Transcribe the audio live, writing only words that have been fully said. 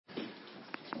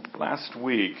last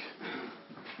week,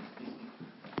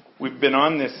 we've been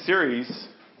on this series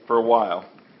for a while.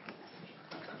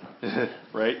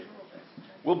 Right?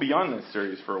 We'll be on this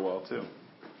series for a while too.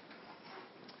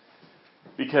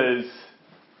 Because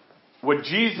what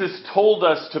Jesus told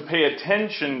us to pay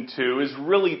attention to is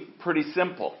really pretty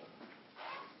simple.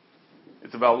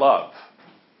 It's about love.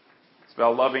 It's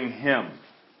about loving Him.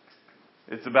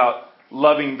 It's about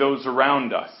loving those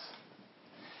around us.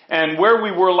 And where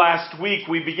we were last week,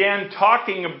 we began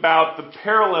talking about the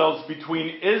parallels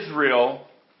between Israel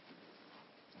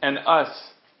and us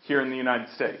here in the United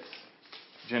States,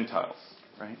 Gentiles,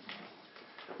 right?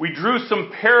 We drew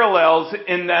some parallels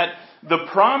in that the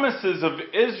promises of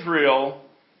Israel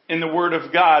in the Word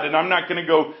of God, and I'm not going to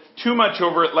go too much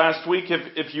over it last week.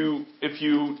 If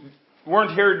you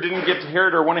weren't here, didn't get to hear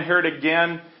it, or want to hear it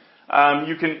again,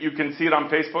 you can see it on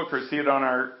Facebook or see it on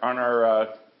our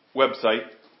website.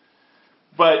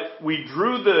 But we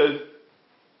drew the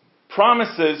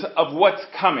promises of what's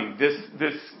coming.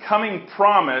 This coming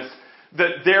promise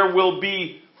that there will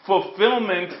be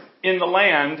fulfillment in the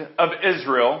land of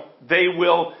Israel. They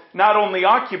will not only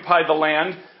occupy the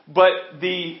land, but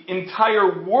the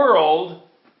entire world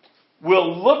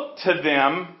will look to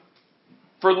them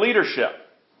for leadership.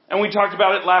 And we talked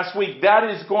about it last week. That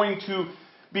is going to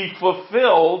be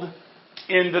fulfilled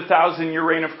in the 1,000-year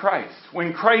reign of Christ.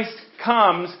 When Christ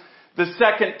comes the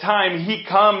second time, He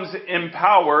comes in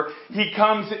power. He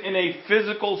comes in a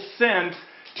physical sense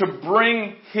to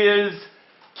bring His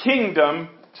kingdom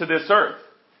to this earth.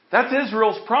 That's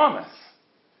Israel's promise.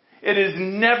 It has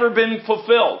never been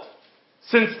fulfilled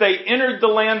since they entered the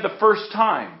land the first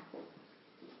time.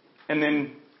 And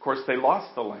then, of course, they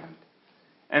lost the land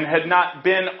and had not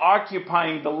been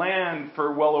occupying the land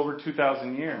for well over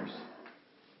 2,000 years.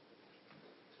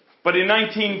 But in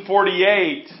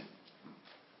 1948,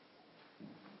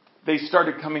 they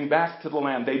started coming back to the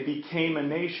land. They became a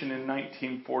nation in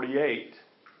 1948.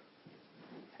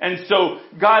 And so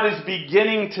God is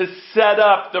beginning to set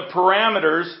up the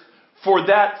parameters for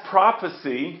that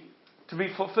prophecy to be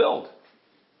fulfilled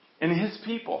in His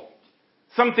people.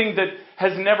 Something that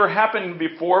has never happened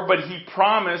before, but He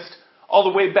promised all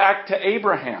the way back to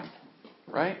Abraham,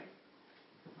 right?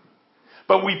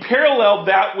 But we paralleled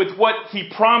that with what He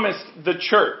promised the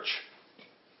church.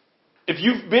 If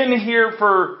you've been here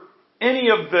for any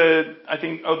of the,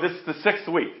 this is the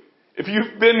 6th week. If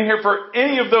you've been here for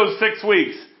any of those 6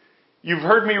 weeks, you've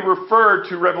heard me refer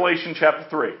to Revelation chapter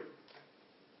 3.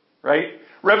 Right?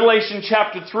 Revelation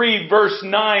chapter 3 verse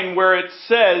 9, where it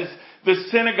says, the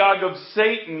synagogue of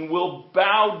Satan will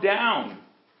bow down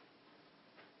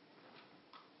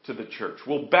to the church.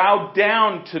 Will bow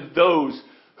down to those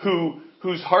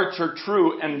whose hearts are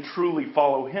true and truly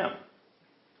follow Him.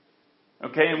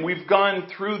 Okay, and we've gone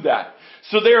through that.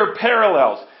 So there are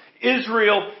parallels.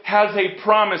 Israel has a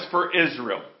promise for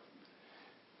Israel.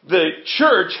 The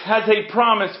church has a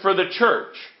promise for the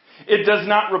church. It does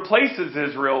not replace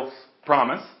Israel's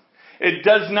promise. It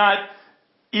does not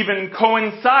even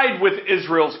coincide with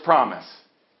Israel's promise.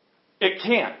 It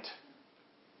can't.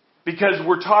 Because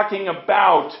we're talking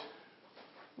about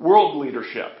world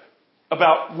leadership,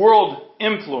 about world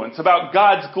influence, about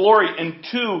God's glory in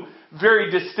two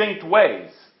very distinct ways.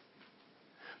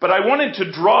 But I wanted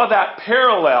to draw that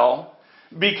parallel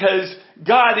because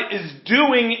God is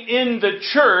doing in the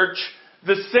church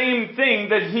the same thing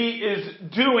that He is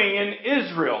doing in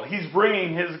Israel. He's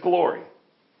bringing His glory.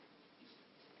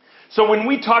 So when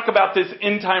we talk about this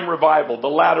end-time revival, the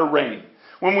latter rain,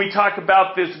 when we talk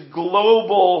about this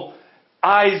global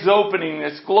eyes opening,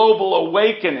 this global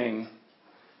awakening,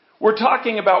 we're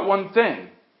talking about one thing.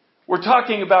 We're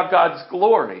talking about God's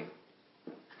glory.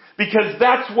 Because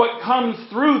that's what comes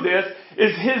through this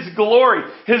is His glory.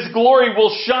 His glory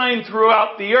will shine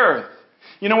throughout the earth.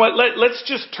 You know what? Let's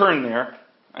just turn there.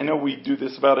 I know we do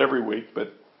this about every week,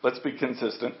 but let's be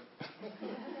consistent.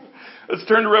 Let's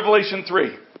turn to Revelation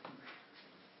 3.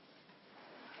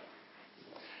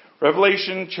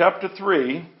 Revelation chapter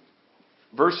 3,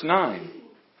 verse 9.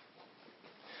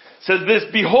 Says this,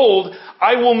 behold,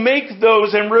 I will make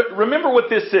those, and remember what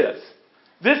this is.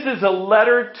 This is a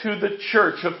letter to the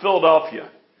church of Philadelphia.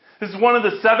 This is one of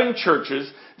the 7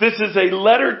 churches. This is a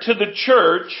letter to the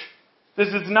church. This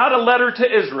is not a letter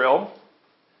to Israel.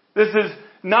 This is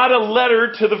not a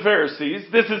letter to the Pharisees.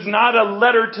 This is not a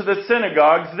letter to the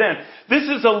synagogues then. This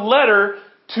is a letter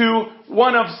to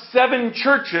one of 7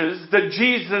 churches that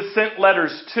Jesus sent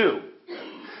letters to.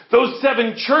 Those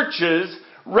 7 churches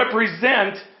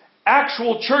represent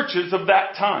actual churches of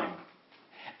that time.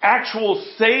 Actual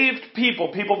saved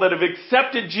people, people that have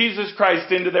accepted Jesus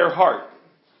Christ into their heart.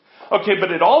 Okay,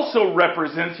 but it also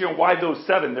represents, why those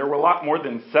 7? There were a lot more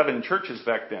than 7 churches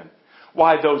back then.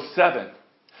 Why those 7?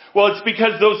 Well, it's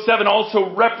because those 7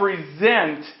 also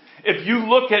represent, if you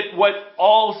look at what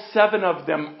all 7 of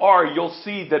them are, you'll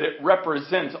see that it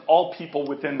represents all people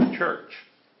within the church.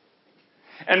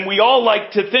 And we all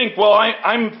like to think, well,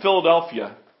 I'm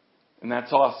Philadelphia. And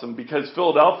that's awesome because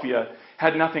Philadelphia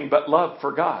had nothing but love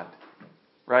for God.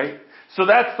 Right? So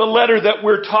that's the letter that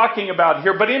we're talking about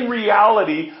here. But in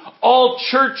reality, all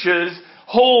churches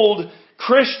hold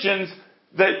Christians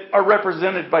that are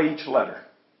represented by each letter.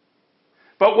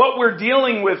 But what we're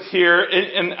dealing with here,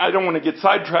 and I don't want to get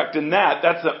sidetracked in that.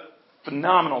 That's a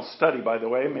phenomenal study, by the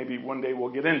way. Maybe one day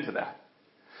we'll get into that.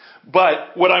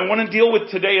 But what I want to deal with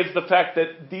today is the fact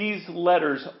that these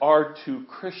letters are to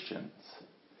Christians.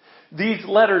 These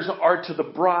letters are to the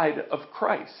bride of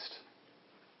Christ.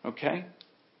 Okay?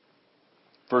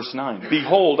 Verse 9.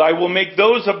 Behold, I will make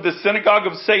those of the synagogue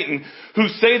of Satan who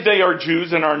say they are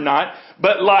Jews and are not,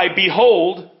 but lie.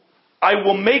 Behold, I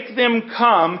will make them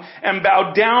come and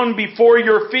bow down before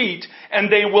your feet, and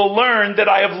they will learn that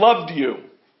I have loved you.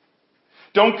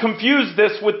 Don't confuse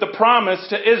this with the promise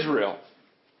to Israel.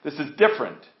 This is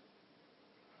different.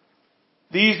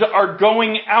 These are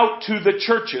going out to the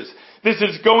churches. This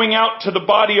is going out to the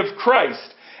body of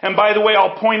Christ. And by the way,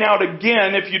 I'll point out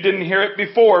again, if you didn't hear it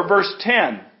before, verse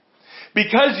 10.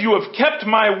 Because you have kept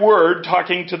my word,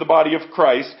 talking to the body of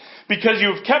Christ, because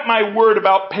you have kept my word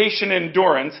about patient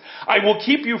endurance, I will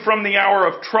keep you from the hour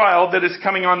of trial that is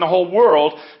coming on the whole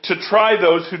world to try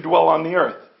those who dwell on the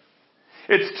earth.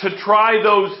 It's to try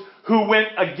those who went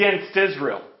against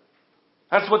Israel.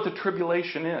 That's what the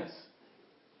tribulation is.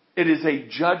 It is a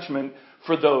judgment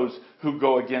for those who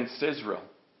go against Israel.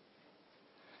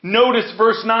 Notice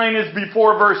verse 9 is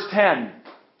before verse 10.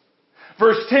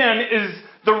 Verse 10 is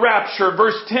the rapture.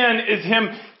 Verse 10 is him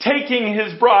taking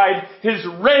his bride, his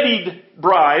readied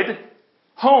bride,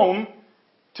 home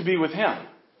to be with him.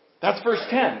 That's verse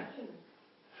 10.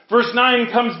 Verse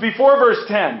 9 comes before verse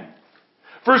 10.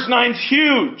 Verse 9's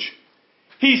huge.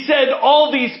 He said,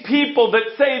 all these people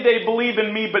that say they believe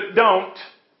in me but don't,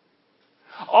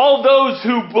 all those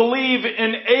who believe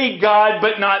in a God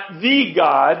but not the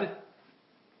God,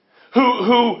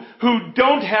 who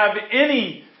don't have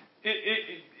any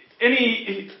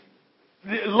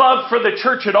love for the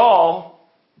church at all,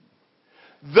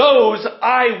 those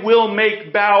I will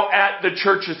make bow at the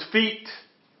church's feet.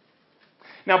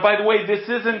 Now, by the way, this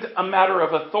isn't a matter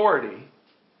of authority.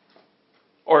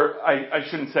 Or I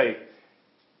shouldn't say,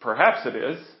 perhaps it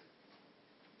is.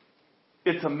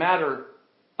 It's a matter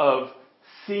of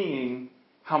seeing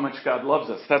how much God loves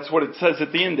us. That's what it says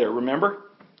at the end there, remember?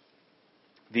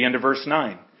 The end of verse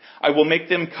 9. I will make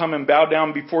them come and bow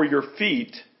down before your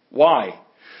feet. Why?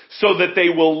 So that they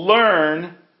will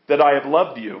learn that I have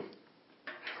loved you.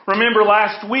 Remember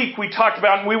last week we talked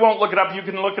about, and we won't look it up, you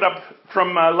can look it up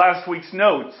from last week's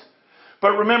notes.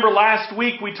 But remember last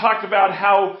week we talked about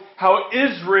how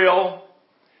Israel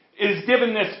is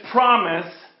given this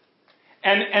promise,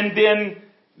 and then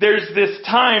there's this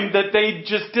time that they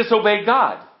just disobey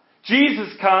God. Jesus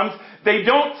comes, they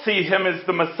don't see him as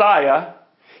the Messiah.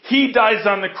 He dies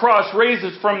on the cross,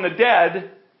 raises from the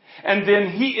dead, and then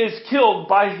he is killed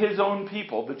by his own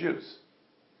people, the Jews.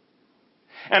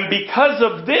 And because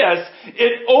of this,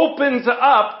 it opens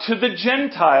up to the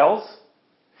Gentiles.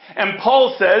 And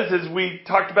Paul says, as we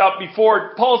talked about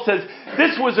before, Paul says,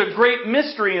 this was a great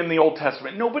mystery in the Old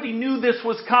Testament. Nobody knew this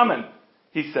was coming,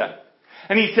 he said.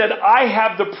 And he said, I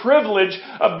have the privilege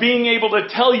of being able to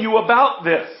tell you about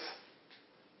this.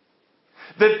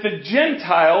 That the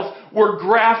Gentiles were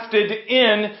grafted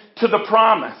in to the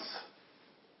promise.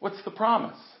 What's the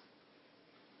promise?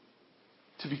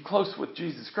 To be close with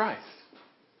Jesus Christ.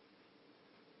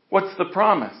 What's the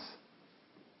promise?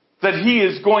 That he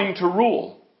is going to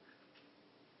rule.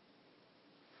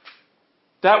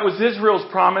 That was Israel's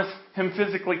promise, him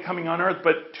physically coming on earth,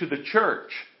 but to the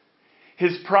church.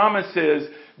 His promise is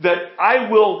that I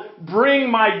will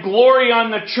bring my glory on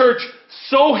the church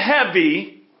so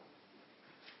heavy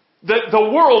that the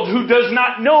world who does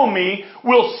not know me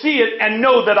will see it and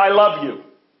know that I love you.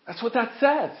 That's what that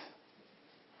says.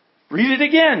 Read it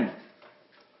again.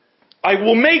 I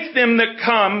will make them that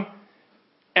come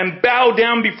and bow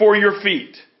down before your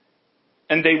feet,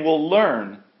 and they will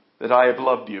learn that I have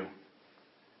loved you.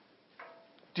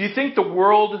 Do you think the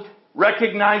world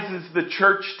recognizes the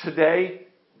church today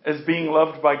as being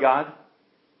loved by God?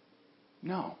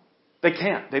 No. They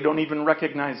can't. They don't even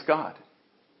recognize God.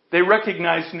 They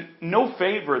recognize no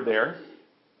favor there.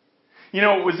 You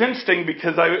know, it was interesting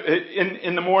because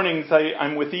in the mornings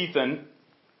I'm with Ethan,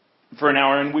 for an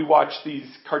hour, and we watch these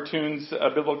cartoons,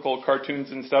 biblical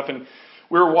cartoons and stuff, and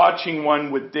we were watching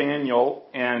one with Daniel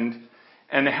and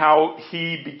how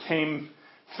he became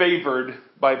favored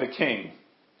by the king.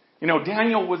 You know,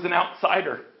 Daniel was an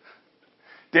outsider.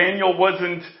 Daniel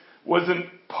wasn't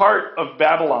part of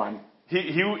Babylon.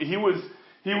 He was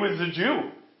a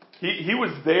Jew. He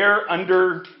was there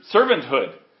under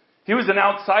servanthood. He was an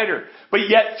outsider. But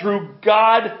yet through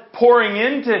God pouring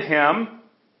into him,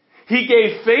 he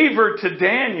gave favor to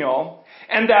Daniel,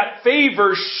 and that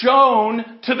favor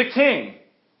shone to the king.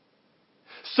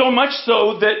 So much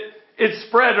so that it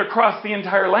spread across the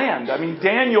entire land. I mean,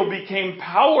 Daniel became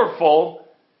powerful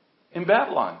in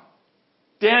Babylon.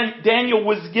 Daniel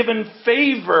was given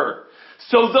favor.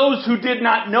 So those who did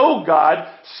not know God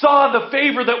saw the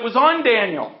favor that was on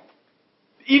Daniel.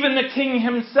 Even the king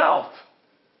himself.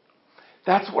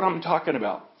 That's what I'm talking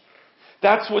about.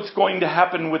 That's what's going to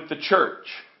happen with the church.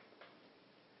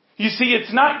 You see,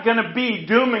 it's not going to be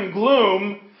doom and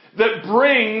gloom that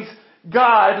brings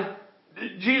God,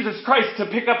 Jesus Christ, to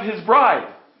pick up his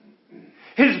bride.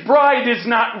 His bride is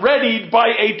not readied by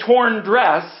a torn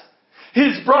dress.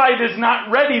 His bride is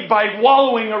not readied by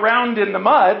wallowing around in the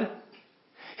mud.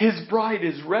 His bride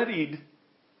is readied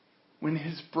when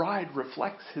his bride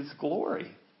reflects his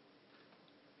glory.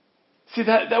 See,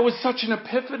 that was such an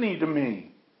epiphany to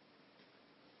me.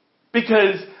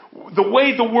 Because the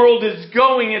way the world is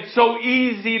going, it's so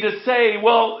easy to say,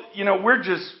 well, you know, we're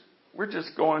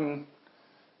just going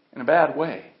in a bad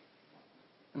way.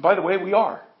 And by the way, we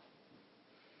are.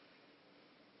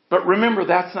 But remember,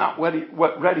 that's not what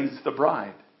readies the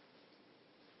bride.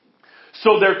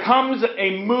 So there comes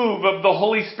a move of the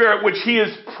Holy Spirit, which he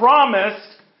has promised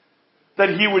that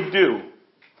he would do.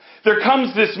 There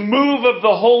comes this move of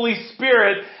the Holy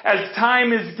Spirit as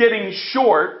time is getting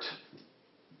short.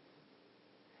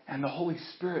 And the Holy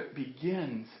Spirit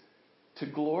begins to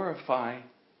glorify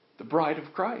the bride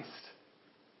of Christ.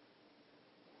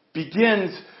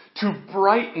 Begins to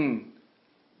brighten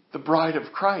the bride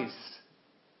of Christ.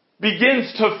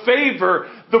 Begins to favor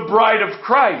the bride of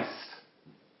Christ.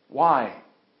 Why?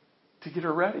 To get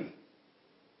her ready.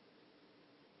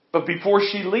 But before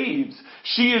she leaves,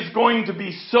 she is going to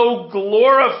be so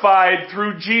glorified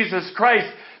through Jesus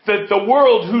Christ that the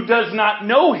world who does not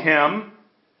know him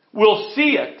will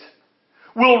see it,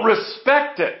 will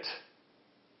respect it,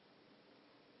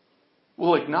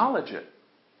 will acknowledge it.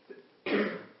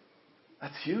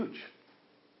 That's huge.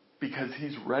 Because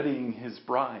he's readying his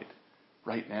bride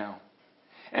right now.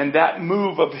 And that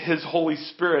move of his Holy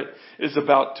Spirit is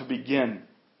about to begin.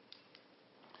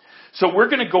 So we're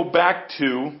going to go back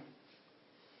to,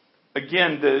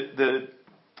 again,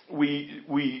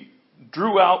 we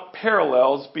drew out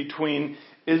parallels between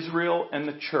Israel and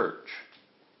the church.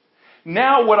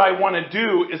 Now what I want to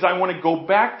do is I want to go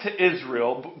back to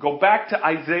Israel, go back to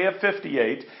Isaiah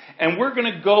 58, and we're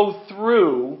going to go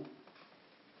through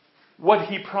what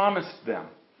he promised them.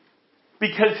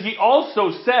 Because he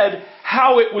also said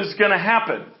how it was going to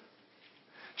happen.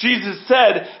 Jesus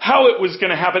said how it was going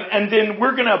to happen, and then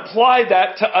we're going to apply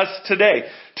that to us today.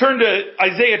 Turn to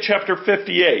Isaiah chapter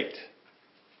 58.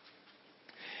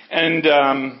 And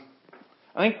I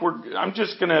think I'm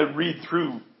just going to read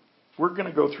through. We're going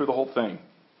to go through the whole thing.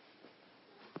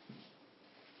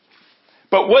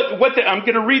 But I'm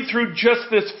going to read through just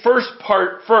this first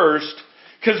part first,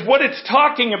 because what it's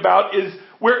talking about is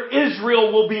where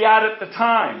Israel will be at the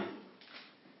time.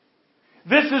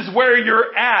 This is where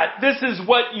you're at. This is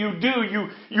what you do.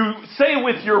 You say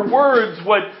with your words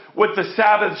what the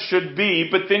Sabbath should be,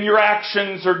 but then your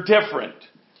actions are different.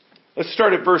 Let's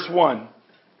start at verse 1.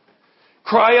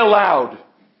 Cry aloud.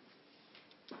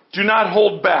 Do not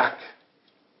hold back.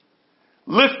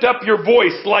 Lift up your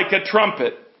voice like a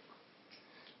trumpet.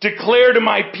 Declare to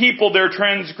my people their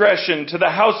transgression, to the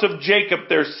house of Jacob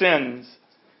their sins.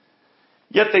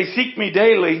 Yet they seek me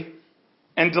daily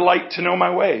and delight to know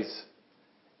my ways,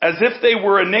 as if they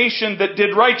were a nation that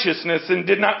did righteousness and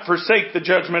did not forsake the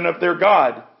judgment of their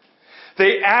God.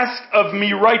 They ask of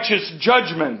me righteous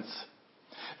judgments.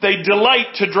 They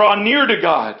delight to draw near to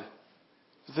God.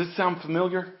 Does this sound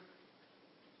familiar?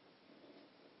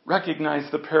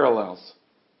 Recognize the parallels.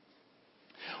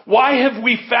 Why have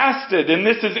we fasted? And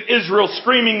this is Israel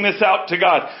screaming this out to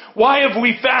God. Why have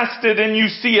we fasted and you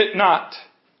see it not?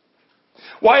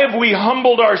 Why have we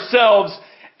humbled ourselves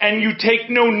and you take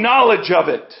no knowledge of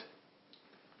it?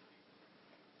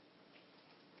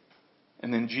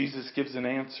 And then Jesus gives an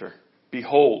answer.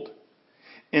 Behold,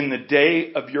 in the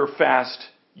day of your fast,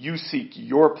 you seek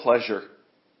your pleasure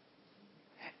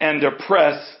and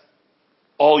oppress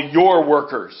all your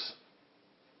workers.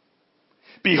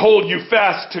 Behold, you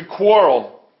fast to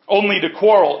quarrel. only to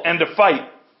quarrel and to fight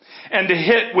and to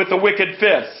hit with a wicked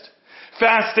fist.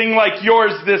 Fasting like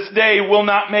yours this day will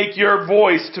not make your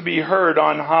voice to be heard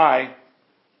on high.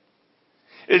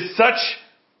 Is such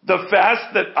the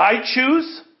fast that I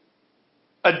choose?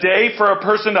 A day for a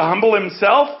person to humble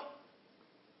himself?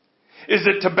 Is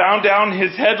it to bow down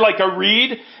his head like a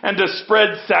reed and to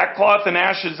spread sackcloth and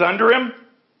ashes under him?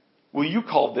 Will you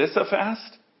call this a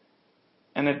fast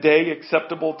and a day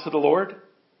acceptable to the Lord?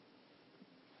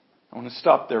 I want to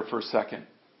stop there for a second.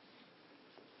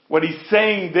 What he's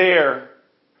saying there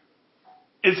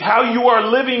is how you are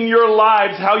living your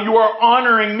lives, how you are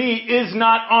honoring me is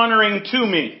not honoring to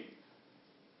me.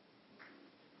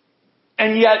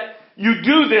 And yet you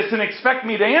do this and expect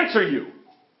me to answer you.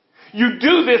 You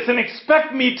do this and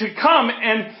expect me to come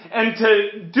and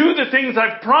to do the things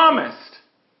I've promised.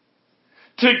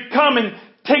 To come and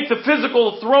take the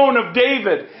physical throne of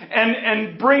David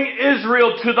and bring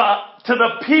Israel to the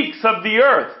peaks of the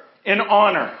earth in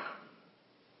honor.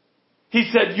 He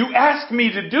said, you ask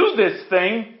me to do this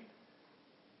thing,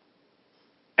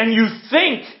 and you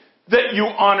think that you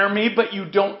honor me, but you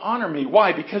don't honor me.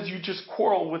 Why? Because you just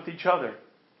quarrel with each other.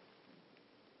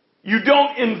 You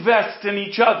don't invest in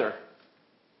each other.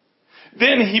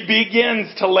 Then he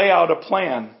begins to lay out a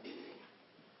plan.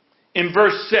 In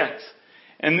verse 6,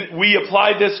 and we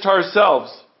apply this to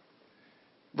ourselves.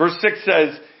 Verse 6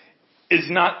 says, is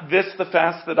not this the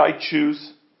fast that I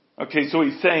choose? Okay, so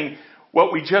he's saying,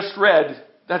 what we just read,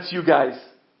 that's you guys.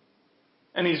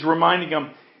 And he's reminding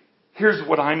them, here's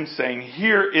what I'm saying.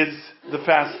 Here is the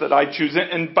fast that I choose.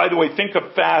 And by the way, think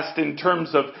of fast in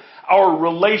terms of our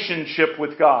relationship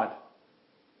with God.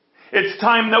 It's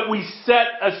time that we set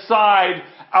aside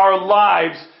our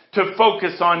lives to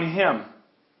focus on Him.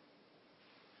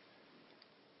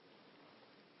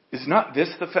 Is not this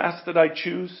the fast that I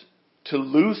choose? To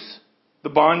loose the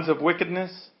bonds of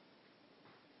wickedness?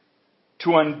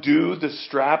 To undo the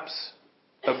straps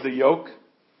of the yoke?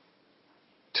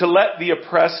 To let the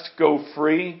oppressed go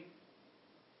free?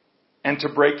 And to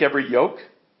break every yoke?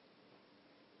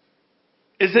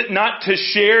 Is it not to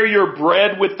share your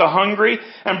bread with the hungry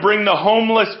and bring the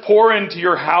homeless poor into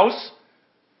your house?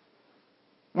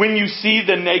 When you see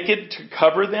the naked, to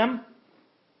cover them?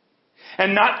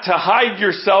 And not to hide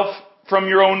yourself from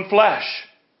your own flesh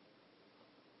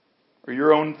or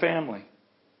your own family,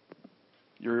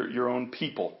 your own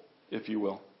people, if you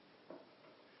will.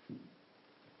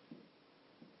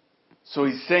 So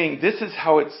he's saying this is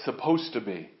how it's supposed to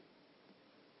be.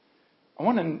 I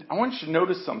want you to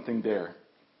notice something there.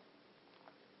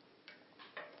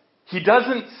 He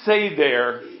doesn't say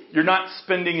there, you're not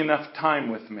spending enough time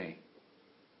with me.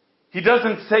 He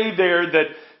doesn't say there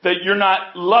that you're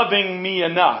not loving me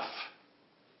enough.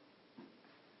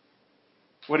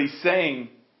 What he's saying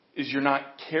is you're not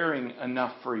caring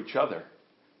enough for each other.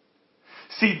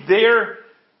 See, their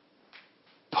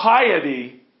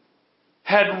piety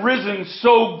had risen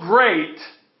so great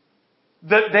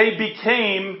that they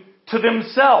became to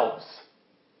themselves.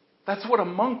 That's what a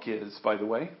monk is, by the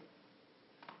way.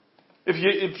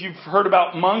 If you've heard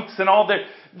about monks and all that,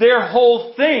 their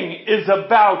whole thing is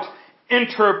about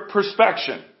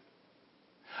introspection.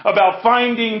 About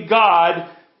finding God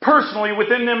personally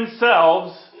within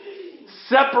themselves,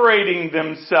 separating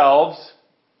themselves.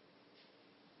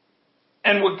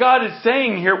 And what God is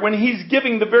saying here, when He's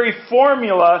giving the very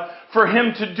formula for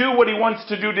Him to do what He wants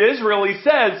to do to Israel, He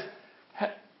says,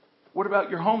 what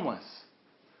about your homeless?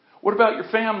 What about your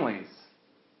families?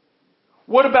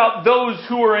 What about those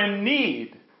who are in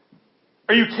need?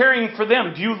 Are you caring for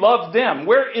them? Do you love them?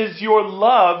 Where is your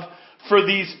love for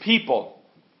these people?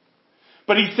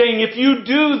 But He's saying, if you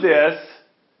do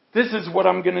this is what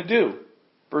I'm going to do.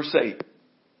 Verse 8.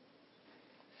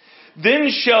 Then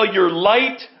shall your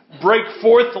light break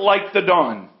forth like the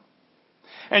dawn,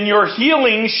 and your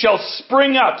healing shall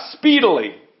spring up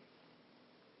speedily.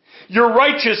 Your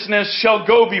righteousness shall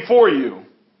go before you.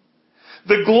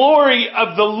 The glory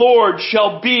of the Lord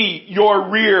shall be your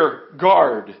rear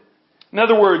guard. In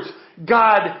other words,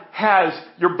 God has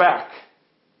your back.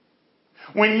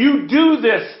 When you do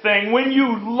this thing, when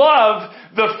you love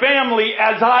the family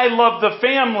as I love the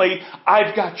family,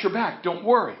 I've got your back. Don't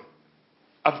worry.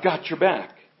 I've got your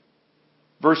back.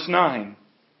 Verse 9.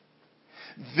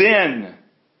 Then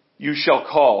you shall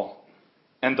call,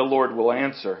 and the Lord will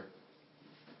answer.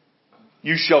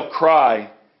 You shall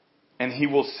cry, and He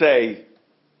will say,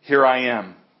 here I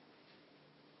am.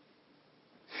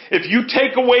 If you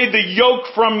take away the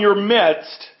yoke from your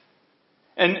midst,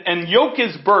 and yoke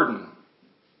is burden.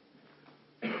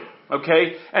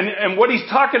 Okay? And what he's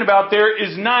talking about there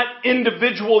is not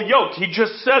individual yoke. He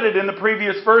just said it in the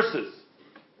previous verses.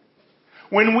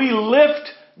 when we lift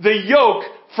the yoke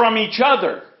from each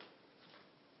other.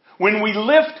 When we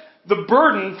lift the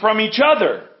burden from each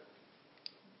other.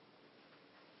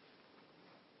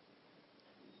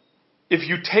 If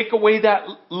you take away that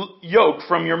yoke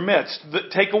from your midst,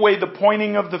 take away the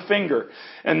pointing of the finger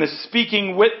and the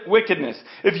speaking wickedness,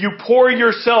 if you pour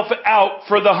yourself out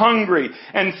for the hungry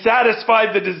and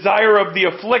satisfy the desire of the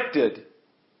afflicted,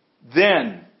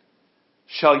 then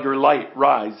shall your light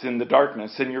rise in the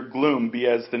darkness and your gloom be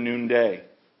as the noonday.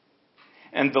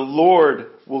 And the Lord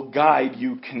will guide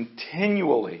you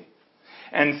continually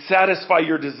and satisfy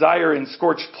your desire in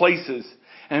scorched places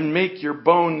and make your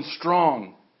bones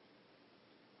strong.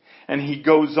 And he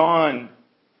goes on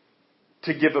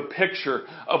to give a picture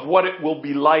of what it will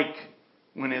be like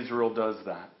when Israel does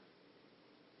that.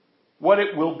 What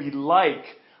it will be like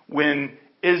when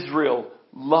Israel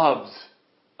loves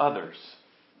others.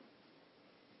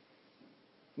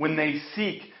 When they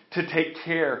seek to take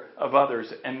care of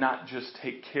others and not just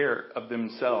take care of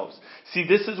themselves. See,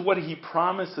 this is what he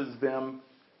promises them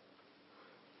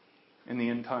in the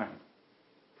end time.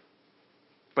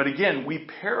 But again, we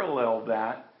parallel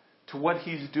that to what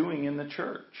he's doing in the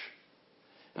church.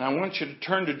 And I want you to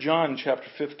turn to John chapter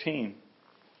 15.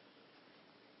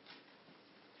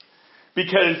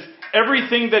 Because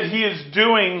everything that he is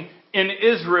doing in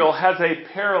Israel has a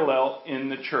parallel in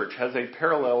the church, has a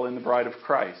parallel in the bride of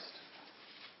Christ.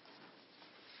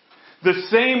 The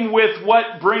same with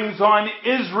what brings on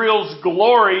Israel's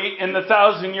glory in the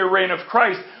 1,000-year reign of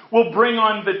Christ will bring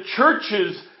on the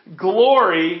church's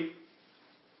glory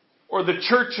or the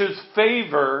church's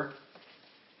favor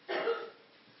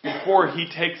before he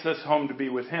takes us home to be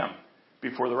with him,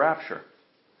 before the rapture.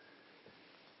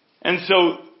 And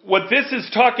so what this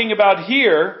is talking about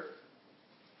here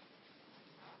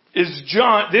is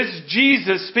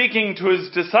Jesus speaking to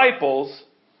his disciples,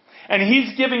 and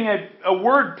he's giving a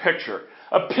word picture,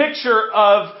 a picture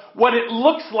of what it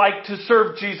looks like to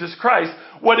serve Jesus Christ,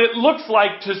 what it looks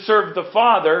like to serve the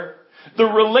Father, the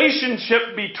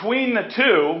relationship between the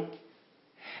two,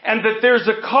 and that there's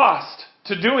a cost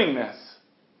to doing this.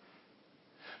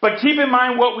 But keep in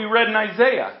mind what we read in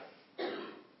Isaiah.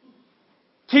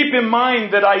 Keep in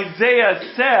mind that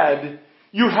Isaiah said,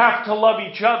 you have to love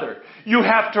each other. You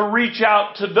have to reach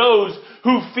out to those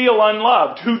who feel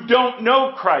unloved, who don't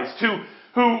know Christ,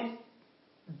 who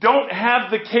don't have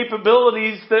the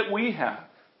capabilities that we have.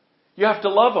 You have to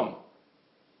love them.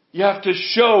 You have to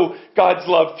show God's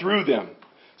love through them.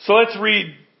 So let's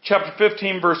read chapter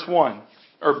 15, verse 1,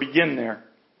 or begin there.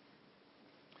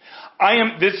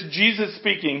 This is Jesus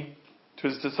speaking to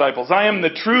his disciples. I am the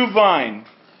true vine,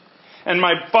 and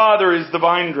my Father is the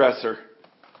vine dresser.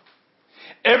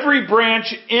 Every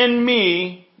branch in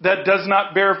me that does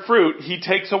not bear fruit, he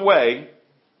takes away.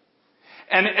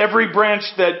 And every branch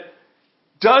that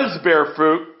does bear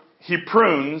fruit, he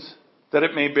prunes, that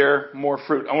it may bear more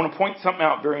fruit. I want to point something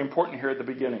out very important here at the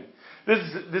beginning. This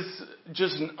is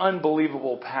just an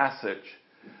unbelievable passage.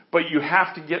 But you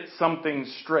have to get something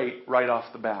straight right off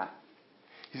the bat.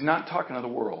 He's not talking to the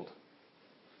world.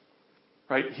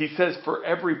 Right? He says, for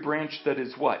every branch that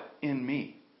is what? In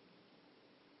me.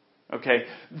 Okay?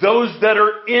 Those that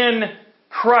are in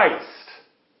Christ.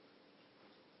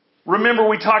 Remember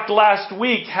we talked last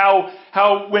week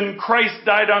how when Christ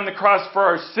died on the cross for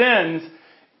our sins,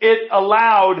 it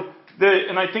allowed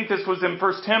and I think this was in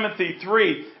 1 Timothy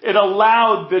 3, it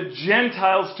allowed the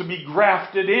Gentiles to be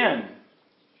grafted in.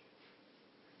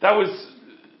 That was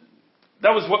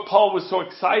what Paul was so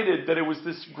excited that it was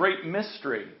this great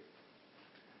mystery.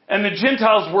 And the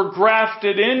Gentiles were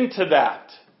grafted into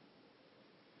that.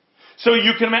 So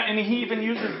you can imagine, and he even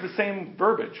uses the same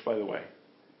verbiage, by the way.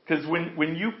 Because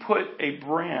when you put a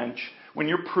branch, when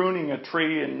you're pruning a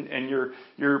tree and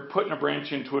you're putting a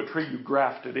branch into a tree, you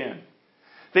graft it in.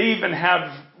 They even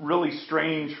have really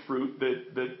strange fruit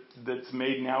that's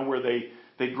made now where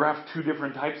they graft two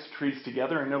different types of trees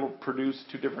together and it'll produce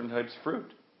two different types of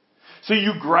fruit. So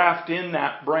you graft in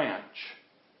that branch,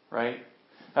 right?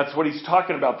 That's what he's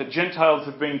talking about. The Gentiles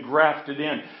have been grafted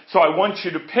in. So I want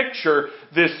you to picture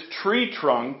this tree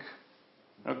trunk,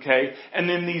 okay, and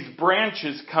then these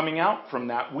branches coming out from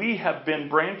that. We have been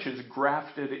branches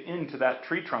grafted into that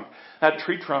tree trunk. That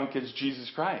tree trunk is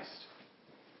Jesus Christ.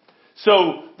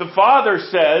 So the Father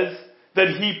says that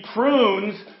he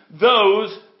prunes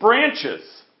those branches.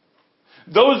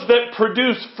 Those that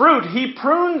produce fruit, he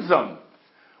prunes them.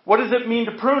 What does it mean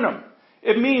to prune them?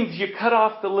 It means you cut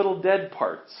off the little dead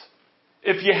parts.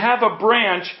 If you have a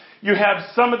branch, you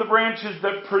have some of the branches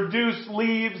that produce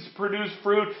leaves, produce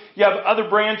fruit. You have other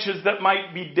branches that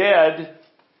might be dead.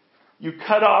 You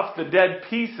cut off the dead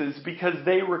pieces because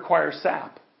they require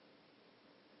sap.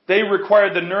 They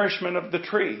require the nourishment of the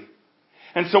tree.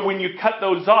 And so when you cut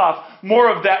those off, more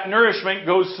of that nourishment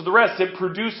goes to the rest. It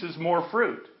produces more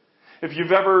fruit. If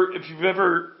you've ever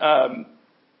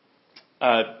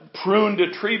pruned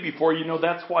a tree before, you know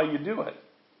that's why you do it.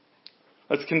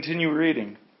 Let's continue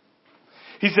reading.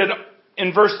 He said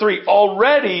in verse 3,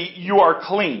 already you are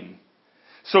clean.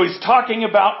 So he's talking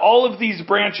about all of these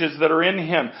branches that are in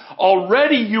him.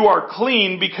 Already you are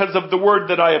clean because of the word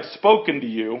that I have spoken to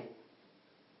you.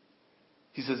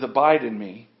 He says, abide in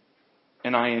me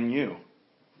and I in you.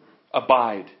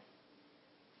 Abide.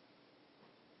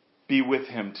 Be with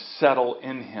him, to settle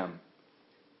in him,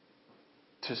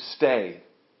 to stay.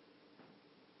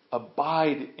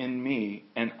 Abide in me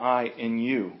and I in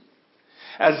you.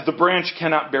 As the branch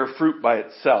cannot bear fruit by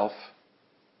itself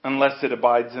unless it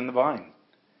abides in the vine.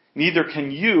 Neither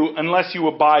can you unless you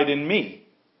abide in me.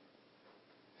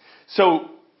 So,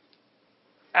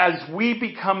 as we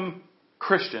become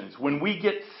Christians, when we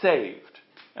get saved,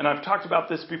 and I've talked about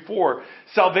this before,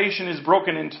 salvation is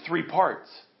broken into 3 parts.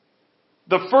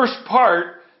 The first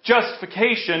part,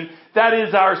 justification, that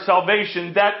is our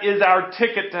salvation. That is our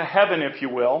ticket to heaven, if you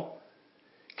will.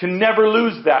 Can never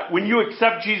lose that. When you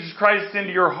accept Jesus Christ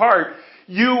into your heart,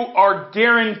 you are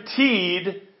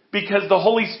guaranteed, because the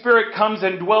Holy Spirit comes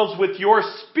and dwells with your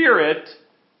spirit,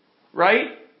 right?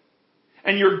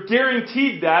 And you're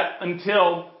guaranteed that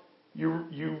until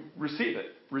you receive it.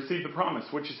 Receive the promise,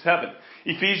 which is heaven.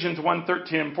 Ephesians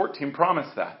 1:13 and 14 promise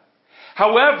that.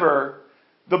 However,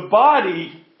 the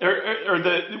body,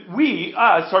 we,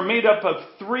 us, are made up of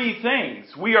 3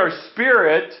 things. We are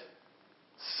spirit,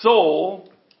 soul,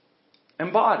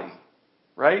 and body.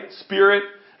 Right? Spirit,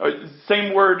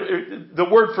 same word, the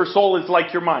word for soul is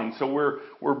like your mind. So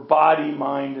we're body,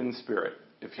 mind, and spirit,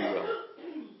 if you will.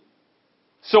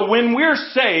 So when we're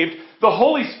saved, the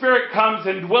Holy Spirit comes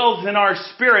and dwells in our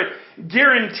spirit,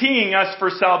 guaranteeing us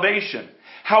for salvation.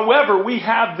 However, we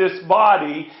have this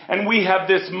body and we have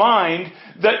this mind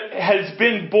that has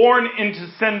been born into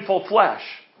sinful flesh.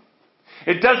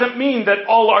 It doesn't mean that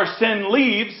all our sin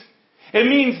leaves. It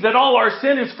means that all our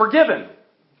sin is forgiven.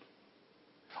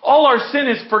 All our sin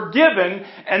is forgiven,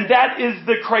 and that is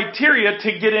the criteria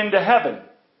to get into heaven.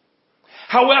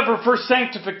 However, for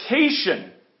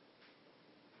sanctification,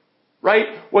 right?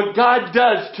 What God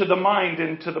does to the mind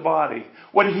and to the body.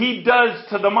 What He does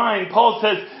to the mind. Paul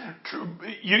says,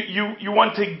 you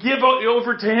want to give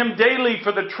over to Him daily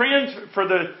for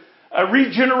the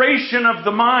regeneration of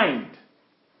the mind.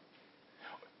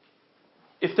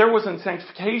 If there wasn't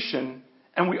sanctification,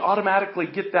 and we automatically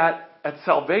get that at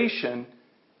salvation,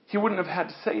 He wouldn't have had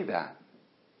to say that.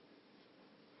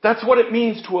 That's what it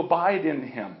means to abide in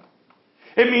Him.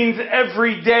 It means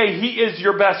every day He is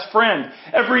your best friend.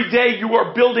 Every day you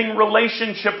are building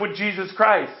relationship with Jesus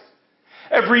Christ.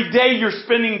 Every day you're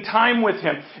spending time with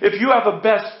Him. If you have a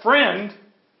best friend,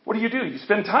 what do? You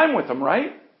spend time with them,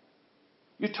 right?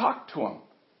 You talk to them.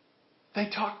 They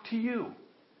talk to you.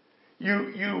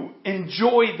 You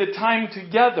enjoy the time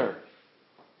together.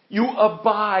 You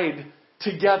abide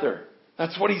together.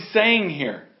 That's what he's saying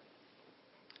here.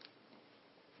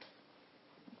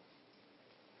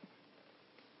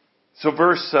 So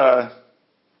verse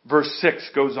 6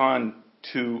 goes on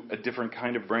to a different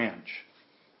kind of branch.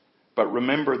 But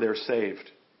remember, they're saved.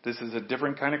 This is a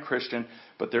different kind of Christian,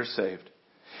 but they're saved.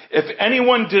 If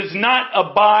anyone does not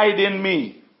abide in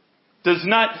me, does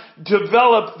not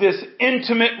develop this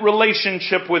intimate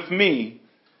relationship with me,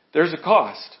 there's a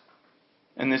cost.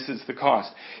 And this is the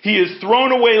cost. He is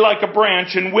thrown away like a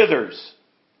branch and withers.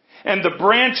 And the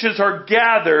branches are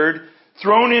gathered,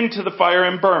 thrown into the fire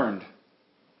and burned.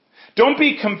 Don't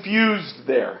be confused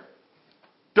there.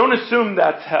 Don't assume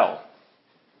that's hell.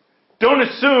 Don't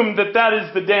assume that that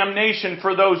is the damnation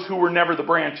for those who were never the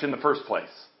branch in the first place.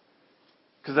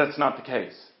 Because that's not the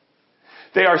case.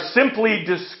 They are simply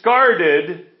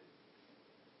discarded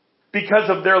because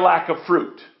of their lack of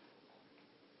fruit.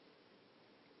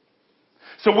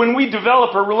 So when we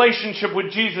develop a relationship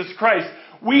with Jesus Christ,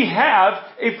 we have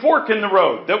a fork in the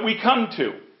road that we come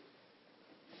to.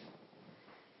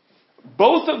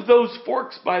 Both of those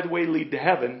forks, by the way, lead to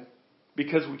heaven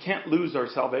because we can't lose our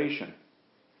salvation.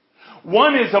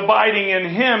 One is abiding in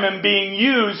Him and being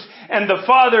used, and the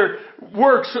Father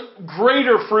works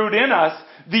greater fruit in us.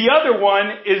 The other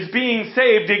one is being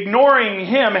saved, ignoring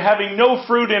Him, having no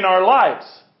fruit in our lives,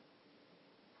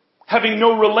 having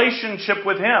no relationship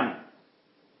with Him,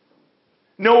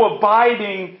 no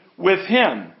abiding with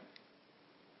Him.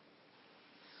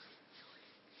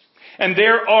 And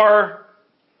there are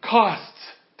costs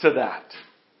to that.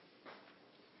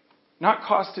 Not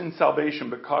cost in salvation,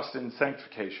 but cost in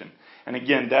sanctification. And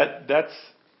again, that's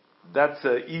that's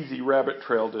an easy rabbit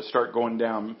trail to start going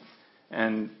down.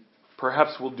 And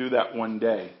perhaps we'll do that one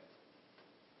day.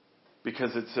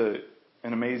 Because it's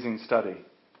an amazing study.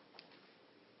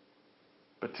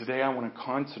 But today I want to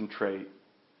concentrate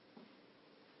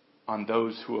on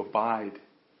those who abide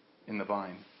in the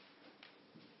vine.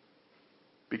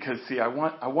 Because, see, I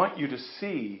want you to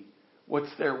see what's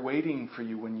there waiting for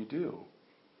you when you do.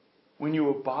 When you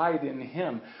abide in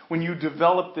Him, when you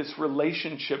develop this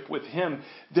relationship with Him,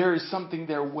 there is something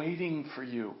there waiting for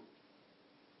you.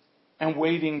 And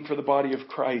waiting for the body of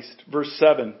Christ. Verse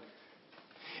 7.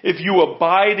 If you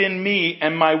abide in me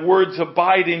and my words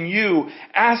abide in you,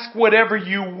 ask whatever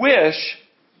you wish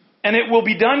and it will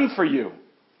be done for you.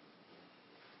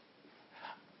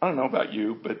 I don't know about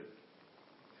you, but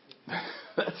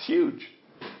that's huge.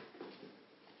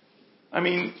 I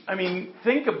mean,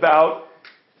 think about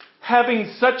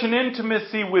having such an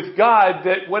intimacy with God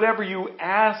that whatever you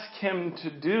ask Him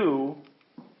to do,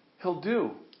 He'll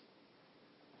do.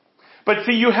 But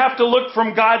see, you have to look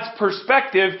from God's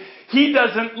perspective. He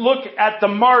doesn't look at the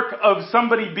mark of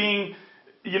somebody being,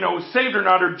 saved or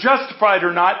not, or justified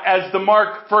or not, as the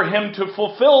mark for Him to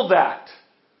fulfill that.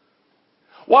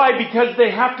 Why? Because they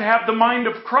have to have the mind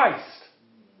of Christ.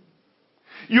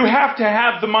 You have to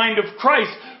have the mind of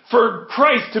Christ for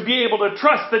Christ to be able to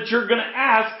trust that you're going to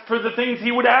ask for the things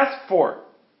He would ask for.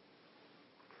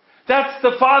 That's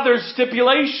the Father's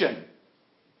stipulation.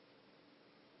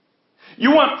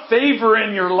 You want favor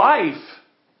in your life.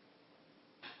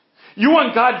 You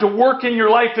want God to work in your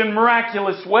life in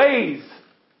miraculous ways.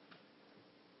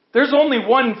 There's only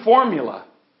one formula.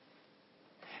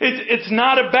 It's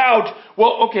not about,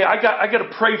 well, okay, I got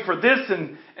to pray for this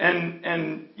and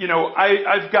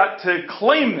I've got to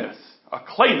claim this. I'll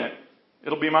claim it.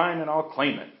 It'll be mine and I'll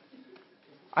claim it.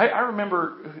 I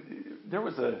remember there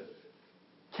was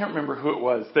can't remember who it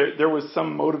was. There was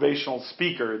some motivational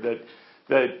speaker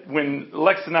that when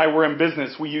Lex and I were in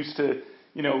business, we used to,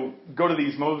 go to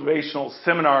these motivational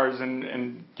seminars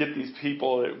and get these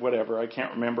people, whatever. I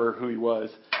can't remember who he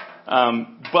was.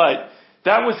 But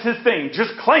that was his thing.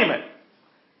 Just claim it.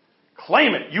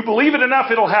 Claim it. You believe it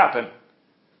enough, it'll happen.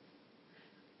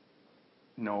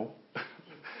 No.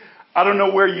 I don't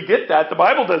know where you get that. The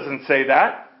Bible doesn't say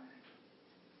that.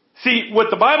 See, what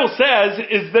the Bible says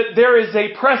is that there is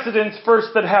a precedence first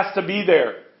that has to be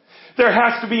there. There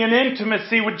has to be an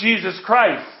intimacy with Jesus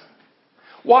Christ.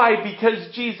 Why?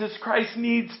 Because Jesus Christ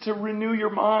needs to renew your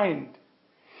mind.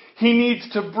 He needs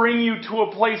to bring you to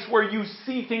a place where you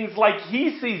see things like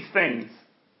He sees things.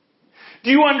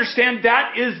 Do you understand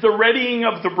that is the readying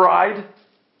of the bride?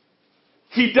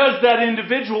 He does that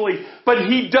individually, but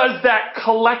He does that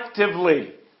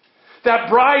collectively. That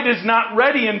bride is not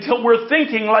ready until we're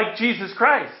thinking like Jesus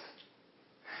Christ.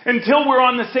 Until we're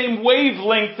on the same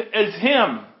wavelength as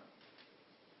Him.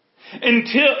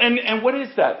 And what is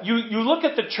that? You look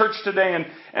at the church today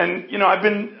and I've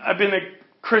been a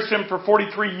Christian for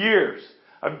 43 years.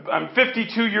 I'm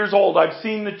 52 years old. I've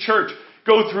seen the church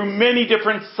go through many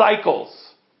different cycles.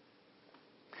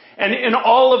 And in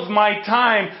all of my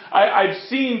time, I've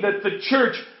seen that the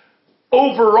church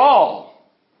overall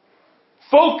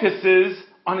focuses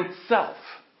on itself.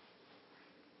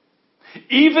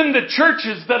 Even the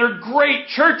churches that are great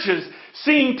churches,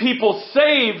 seeing people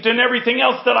saved and everything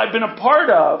else that I've been a part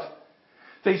of,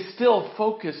 they still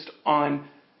focused on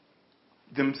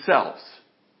themselves.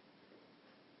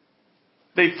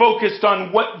 They focused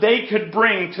on what they could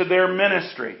bring to their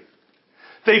ministry.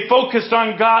 They focused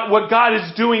on God, what God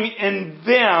is doing in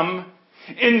them,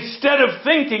 instead of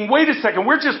thinking, wait a second,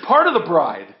 we're just part of the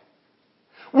bride.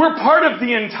 We're part of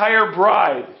the entire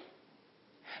bride.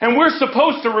 And we're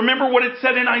supposed to, remember what it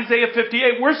said in Isaiah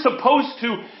 58, we're supposed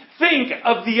to think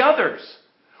of the others.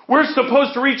 We're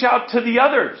supposed to reach out to the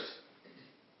others.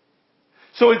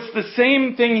 So it's the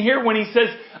same thing here when He says,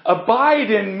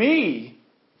 abide in me.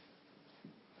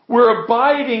 We're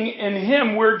abiding in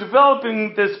Him. We're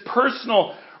developing this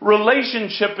personal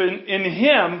relationship in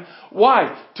Him.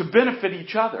 Why? To benefit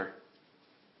each other.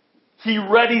 He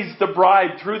readies the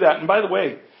bride through that. And by the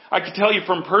way, I can tell you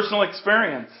from personal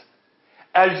experience,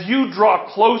 as you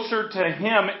draw closer to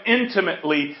Him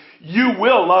intimately, you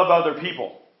will love other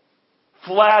people.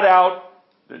 Flat out,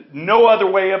 no other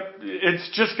way up. It's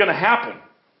just going to happen.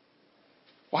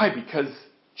 Why? Because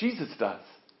Jesus does.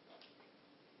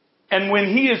 And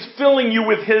when He is filling you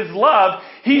with His love,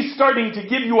 He's starting to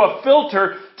give you a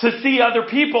filter to see other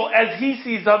people as He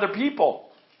sees other people.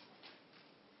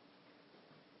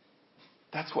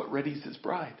 That's what readies His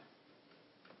bride.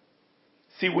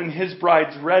 See, when His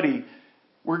bride's ready,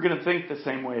 we're going to think the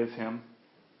same way as Him.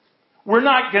 We're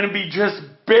not going to be just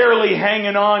barely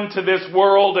hanging on to this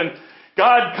world and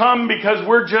God come because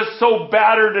we're just so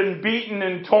battered and beaten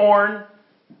and torn.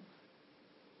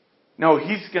 No,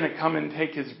 He's going to come and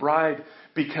take His bride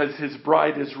because His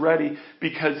bride is ready,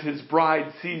 because His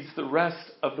bride sees the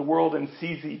rest of the world and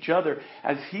sees each other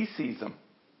as He sees them.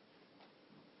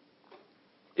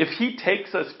 If He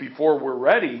takes us before we're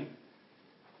ready,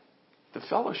 the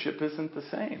fellowship isn't the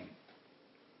same.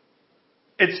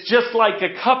 It's just like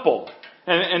a couple.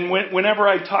 And whenever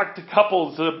I talk to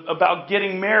couples about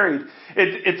getting married,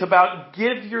 it's about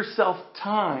give yourself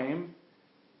time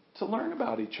to learn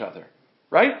about each other.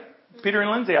 Right? Peter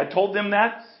and Lindsay, I told them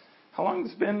that. How long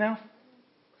has it been now?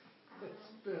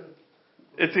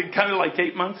 It's kind of like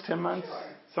 8 months, 10 months,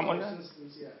 something like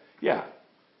that? Yeah.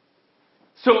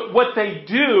 So what they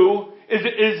do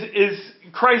is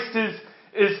Christ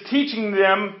is teaching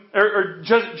them, or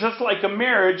just like a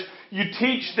marriage, you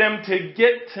teach them to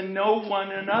get to know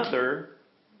one another,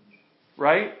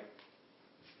 right?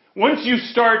 Once you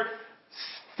start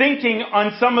thinking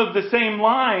on some of the same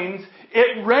lines,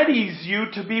 it readies you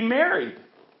to be married.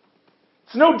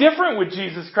 It's no different with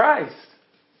Jesus Christ.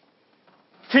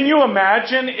 Can you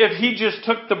imagine if He just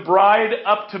took the bride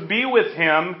up to be with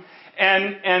Him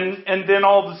and then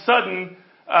all of a sudden,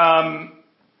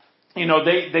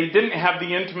 they didn't have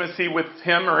the intimacy with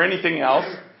Him or anything else,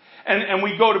 and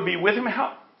we go to be with Him?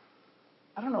 I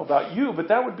don't know about you, but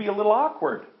that would be a little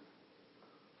awkward.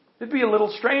 It'd be a little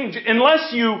strange.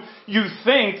 Unless you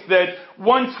think that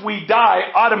once we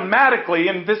die, automatically,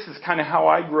 and this is kind of how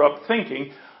I grew up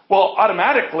thinking, well,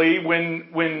 automatically,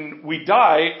 when we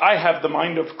die, I have the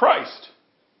mind of Christ.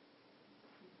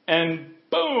 And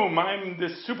boom, I'm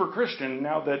this super Christian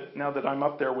now that I'm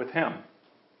up there with Him.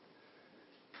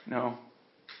 No.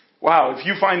 Wow, if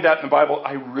you find that in the Bible,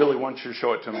 I really want you to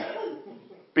show it to me.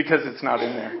 Because it's not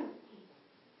in there.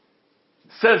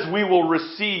 It says we will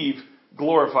receive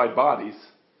glorified bodies.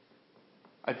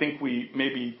 I think we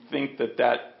maybe think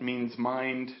that means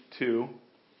mind too.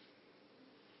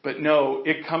 But no,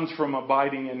 it comes from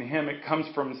abiding in Him. It comes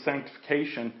from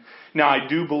sanctification. Now, I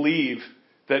do believe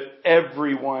that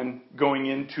everyone going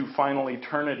into final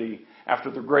eternity after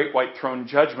the great white throne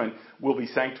judgment will be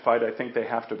sanctified. I think they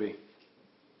have to be.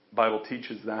 The Bible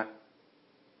teaches that.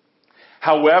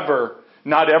 However,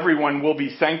 not everyone will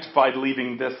be sanctified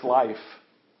leaving this life.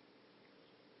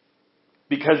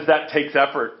 Because that takes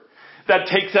effort. That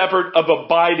takes effort of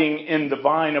abiding in the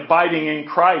vine, abiding in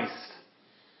Christ.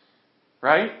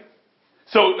 Right?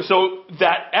 So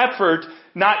that effort,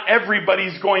 not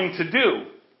everybody's going to do.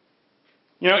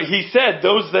 He said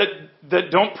those that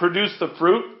don't produce the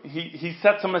fruit, he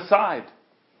sets them aside.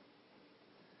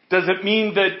 Does it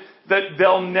mean that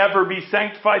they'll never be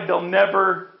sanctified? They'll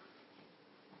never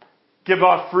give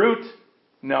off fruit?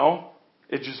 No.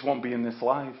 It just won't be in this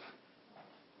life.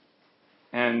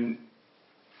 And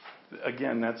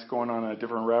again, that's going on a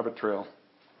different rabbit trail.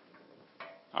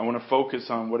 I want to focus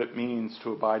on what it means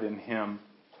to abide in Him.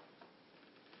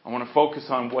 I want to focus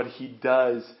on what He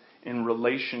does in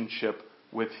relationship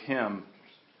with Him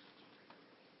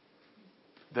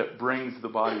that brings the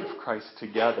body of Christ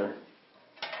together.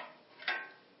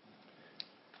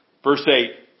 Verse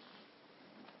 8.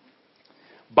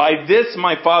 By this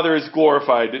my Father is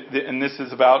glorified, and this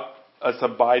is about us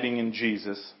abiding in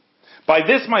Jesus. By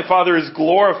this my Father is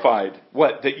glorified.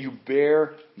 What? That you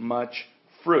bear much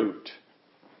fruit.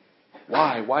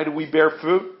 Why? Why do we bear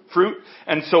fruit?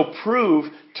 And so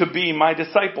prove to be my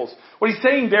disciples. What he's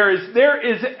saying there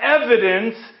is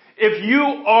evidence. If you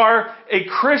are a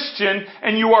Christian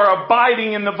and you are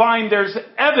abiding in the vine, there's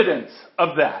evidence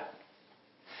of that.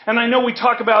 And I know we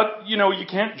talk about, you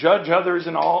can't judge others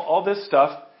and all this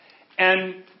stuff.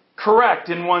 And correct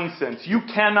in one sense. You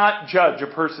cannot judge a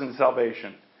person's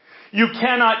salvation. You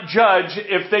cannot judge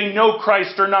if they know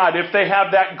Christ or not, if they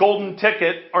have that golden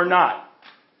ticket or not.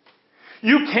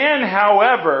 You can,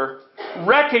 however,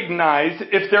 recognize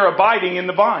if they're abiding in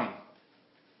the vine.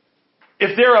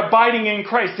 If they're abiding in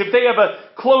Christ, if they have a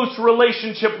close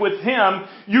relationship with Him,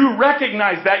 you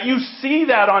recognize that. You see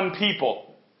that on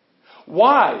people.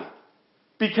 Why?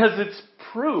 Because it's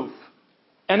proof.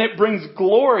 And it brings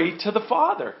glory to the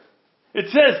Father. It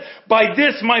says, by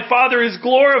this my Father is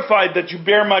glorified that you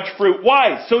bear much fruit.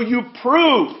 Why? So you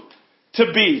prove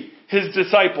to be His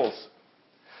disciples.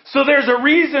 So there's a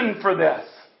reason for this.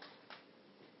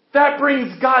 That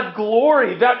brings God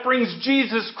glory. That brings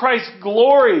Jesus Christ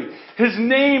glory. His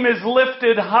name is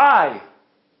lifted high.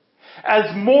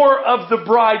 As more of the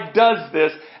bride does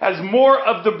this, as more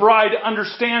of the bride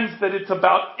understands that it's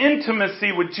about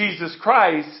intimacy with Jesus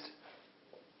Christ,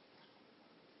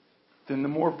 then the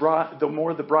more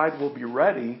the bride will be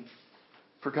ready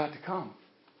for God to come.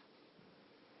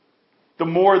 The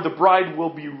more the bride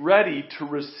will be ready to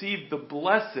receive the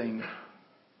blessing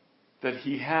that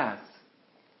He has.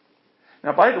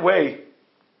 Now, by the way,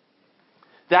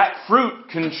 that fruit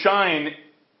can shine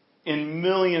in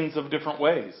millions of different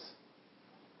ways.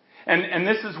 And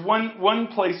this is one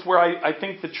place where I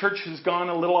think the church has gone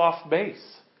a little off base.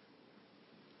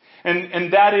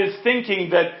 And that is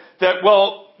thinking that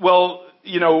well,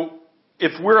 you know,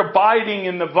 if we're abiding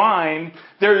in the vine,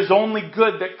 there is only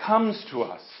good that comes to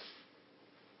us.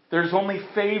 There's only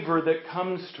favor that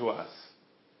comes to us.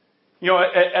 You know,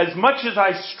 as much as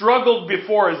I struggled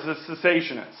before as a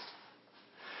cessationist,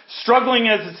 struggling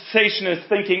as a cessationist,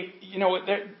 thinking, you know,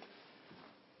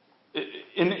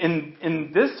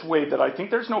 in this way that I think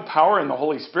there's no power in the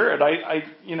Holy Spirit.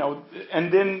 You know,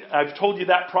 and then I've told you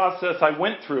that process I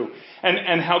went through,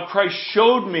 and how Christ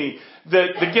showed me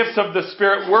that the gifts of the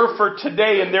Spirit were for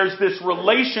today, and there's this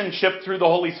relationship through the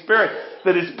Holy Spirit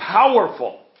that is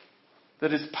powerful.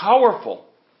 That is powerful.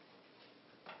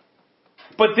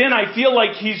 But then I feel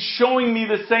like He's showing me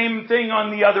the same thing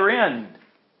on the other end.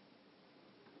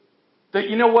 That,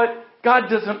 you know what? God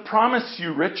doesn't promise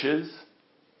you riches.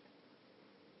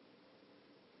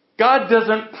 God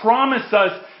doesn't promise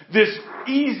us this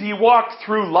easy walk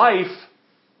through life.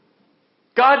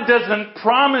 God doesn't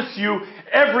promise you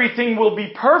everything will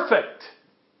be perfect.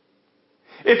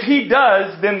 If He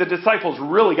does, then the disciples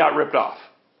really got ripped off.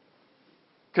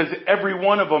 Because every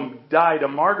one of them died a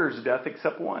martyr's death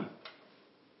except one.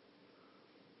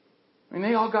 I mean,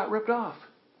 they all got ripped off.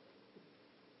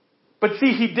 But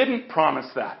see, He didn't promise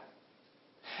that.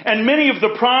 And many of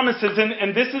the promises,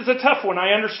 and this is a tough one,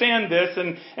 I understand this,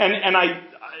 and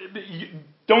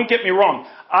don't get me wrong.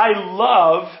 I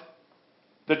love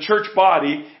the church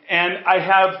body, and I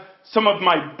have some of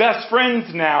my best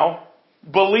friends now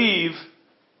believe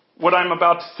what I'm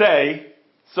about to say,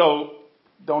 so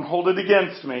don't hold it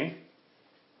against me.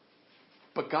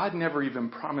 But God never even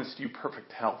promised you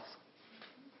perfect health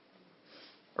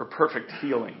or perfect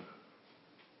healing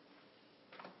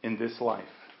in this life.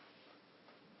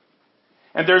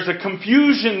 And there's a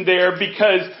confusion there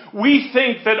because we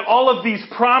think that all of these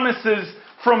promises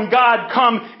from God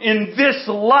come in this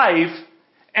life,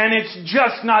 and it's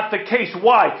just not the case.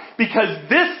 Why? Because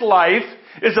this life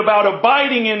is about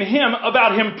abiding in Him,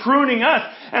 about Him pruning us,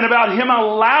 and about Him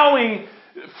allowing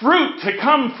fruit to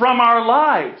come from our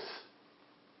lives.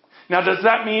 Now, does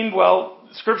that mean, well,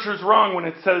 Scripture's wrong when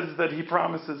it says that He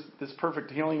promises this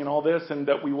perfect healing and all this, and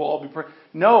that we will all be perfect?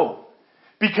 No.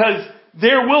 Because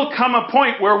there will come a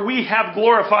point where we have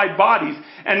glorified bodies,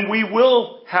 and we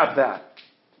will have that.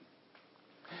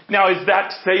 Now, is that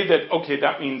to say that, okay,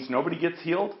 that means nobody gets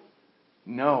healed?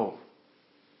 No.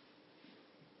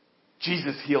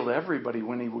 Jesus healed everybody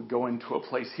when He would go into a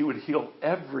place. He would heal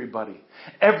everybody.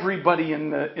 Everybody in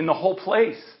the whole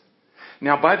place.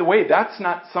 Now, by the way, that's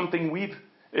not something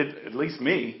at least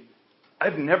me,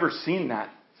 I've never seen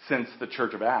that since the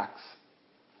Church of Acts.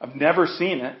 I've never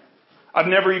seen it. I've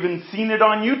never even seen it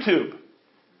on YouTube.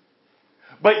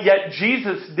 But yet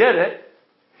Jesus did it.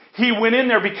 He went in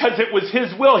there because it was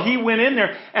His will. He went in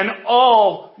there and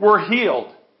all were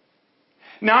healed.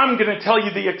 Now I'm going to tell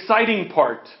you the exciting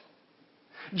part.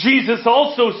 Jesus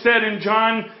also said in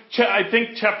John, I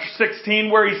think chapter 16,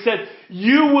 where He said,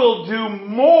 "You will do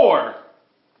more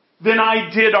than I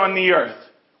did on the earth."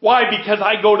 Why? Because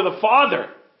I go to the Father.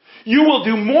 You will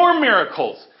do more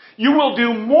miracles. You will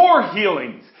do more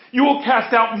healings. You will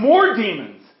cast out more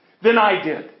demons than I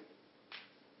did.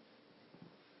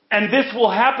 And this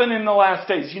will happen in the last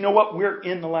days. You know what? We're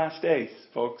in the last days,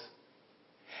 folks.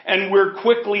 And we're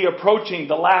quickly approaching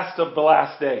the last of the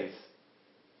last days.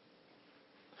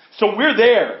 So we're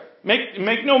there.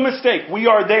 Make no mistake, we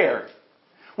are there.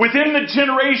 Within the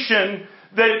generation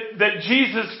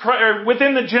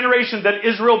within the generation that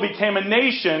Israel became a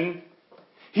nation,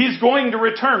 He's going to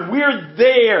return. We're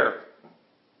there.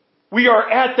 We are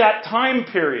at that time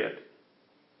period.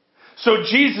 So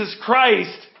Jesus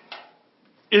Christ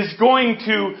is going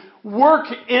to work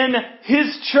in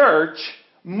His church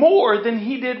more than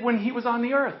He did when He was on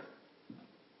the earth.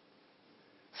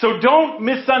 So don't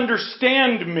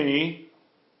misunderstand me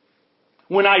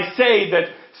when I say that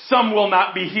some will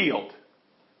not be healed.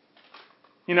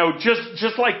 You know,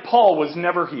 just like Paul was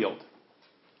never healed.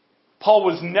 Paul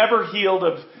was never healed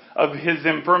of his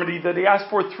infirmity that he asked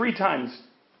for 3 times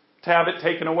to have it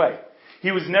taken away.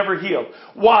 He was never healed.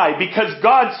 Why? Because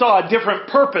God saw a different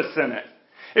purpose in it.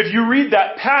 If you read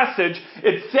that passage,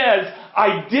 it says,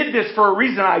 "I did this for a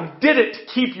reason. I did it to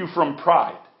keep you from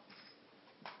pride."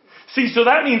 See, so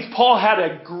that means Paul had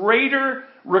a greater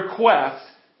request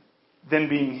than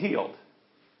being healed.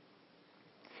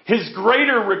 His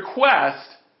greater request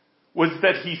was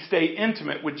that he stay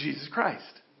intimate with Jesus Christ.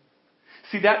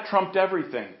 See, that trumped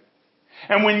everything.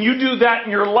 And when you do that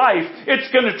in your life,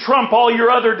 it's going to trump all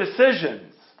your other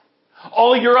decisions,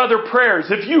 all your other prayers.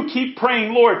 If you keep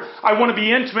praying, Lord, I want to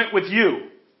be intimate with you,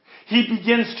 He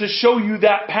begins to show you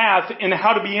that path in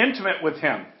how to be intimate with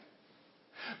Him.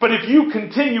 But if you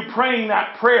continue praying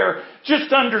that prayer,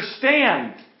 just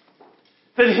understand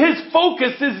that His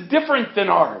focus is different than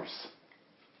ours.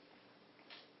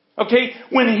 Okay?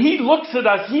 When He looks at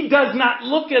us, He does not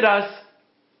look at us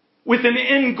with an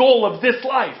end goal of this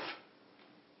life.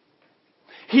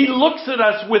 He looks at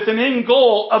us with an end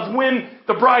goal of when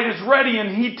the bride is ready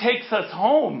and He takes us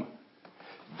home.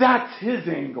 That's His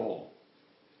end goal.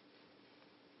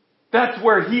 That's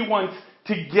where He wants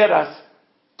to get us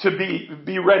to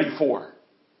be ready for.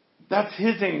 That's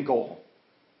His end goal.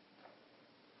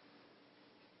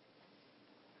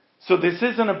 So this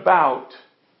isn't about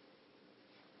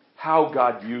how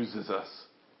God uses us.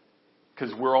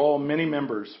 Because we're all many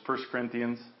members. 1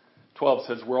 Corinthians 12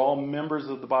 says we're all members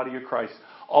of the body of Christ.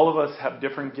 All of us have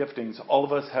different giftings. All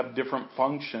of us have different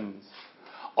functions.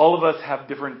 All of us have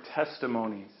different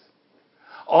testimonies.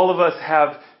 All of us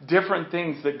have different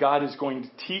things that God is going to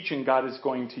teach and God is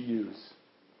going to use.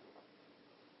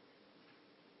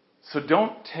 So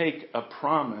don't take a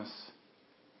promise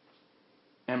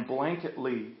and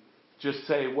blanketly just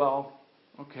say,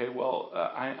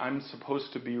 I'm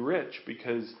supposed to be rich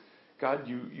because God,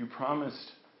 you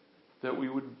promised that we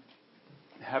would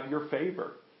have your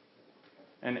favor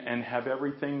and have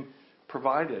everything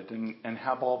provided and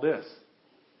have all this.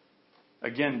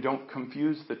 Again, don't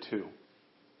confuse the two.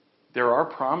 There are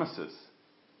promises.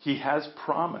 He has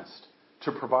promised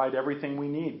to provide everything we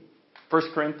need.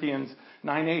 1 Corinthians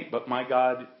 9:8, but my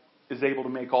God is able to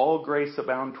make all grace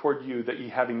abound toward you, that ye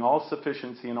having all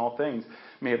sufficiency in all things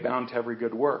may abound to every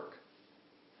good work.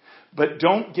 But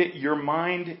don't get your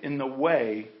mind in the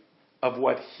way of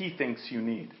what He thinks you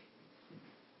need.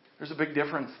 There's a big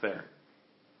difference there.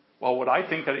 Well, what I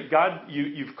think that God,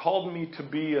 you've called me to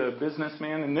be a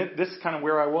businessman, and this is kind of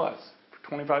where I was for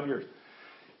 25 years.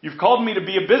 You've called me to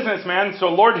be a businessman, so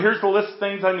Lord, here's the list of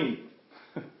things I need.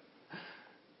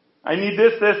 I need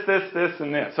this,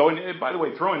 and this. So, and by the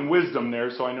way, throw in wisdom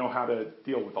there so I know how to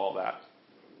deal with all that.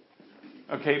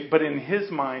 Okay, but in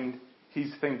His mind,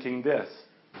 He's thinking this.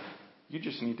 You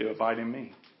just need to abide in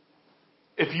me.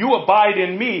 If you abide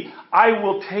in me, I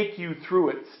will take you through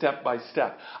it step by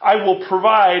step. I will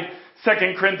provide,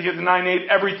 2 Corinthians 9:8,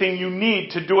 everything you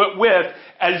need to do it with.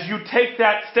 As you take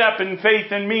that step in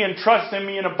faith in me and trust in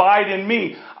me and abide in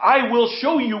me, I will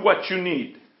show you what you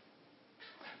need.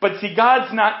 But see,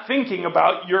 God's not thinking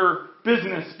about your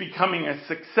business becoming a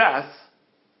success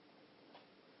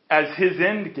as His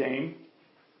end game.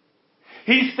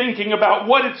 He's thinking about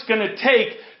what it's going to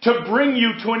take to bring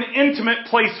you to an intimate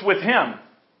place with Him.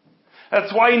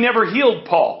 That's why He never healed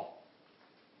Paul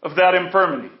of that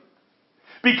infirmity.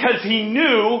 Because He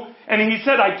knew, and He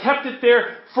said, I kept it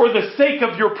there for the sake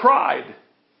of your pride.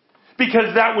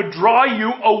 Because that would draw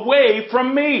you away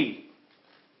from me.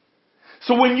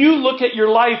 So when you look at your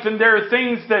life and there are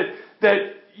things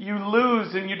that you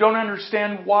lose and you don't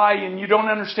understand why and you don't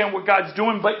understand what God's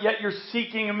doing, but yet you're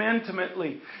seeking Him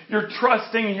intimately. You're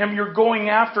trusting Him. You're going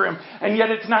after Him. And yet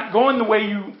it's not going the way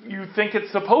you think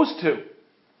it's supposed to.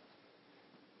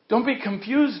 Don't be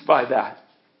confused by that.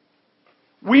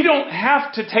 We don't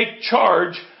have to take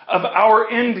charge of our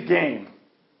end game.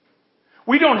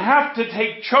 We don't have to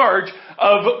take charge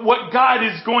of what God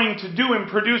is going to do in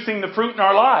producing the fruit in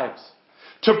our lives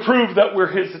to prove that we're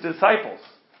His disciples.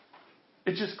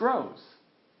 It just grows.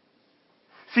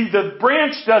 See, the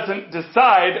branch doesn't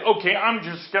decide, okay, I'm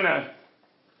just going to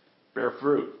bear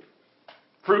fruit.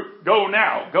 Fruit, go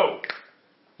now, go.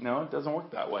 No, it doesn't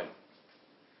work that way.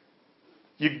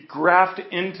 You graft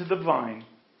into the vine.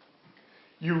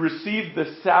 You receive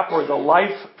the sap or the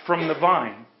life from the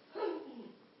vine.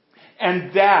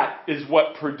 And that is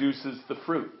what produces the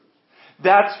fruit.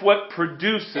 That's what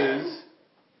produces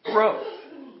growth.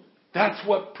 That's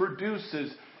what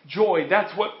produces joy.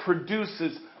 That's what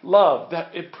produces love.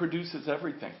 That it produces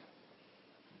everything.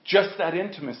 Just that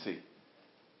intimacy.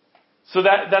 So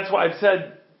that's why I've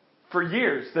said for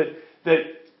years that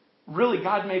really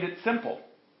God made it simple.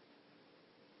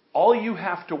 All you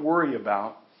have to worry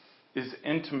about is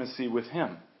intimacy with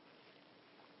Him.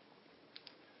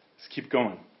 Let's keep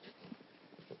going.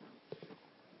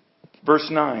 Verse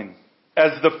 9.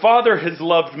 As the Father has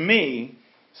loved me,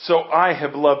 so I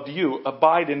have loved you.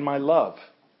 Abide in my love.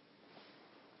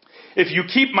 If you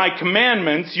keep my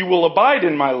commandments, you will abide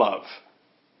in my love.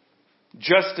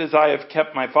 just as I have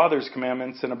kept my Father's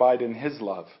commandments and abide in his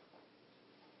love.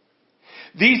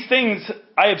 These things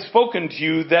I have spoken to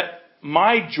you, that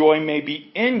my joy may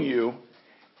be in you,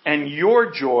 and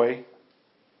your joy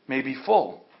may be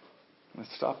full.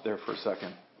 Let's stop there for a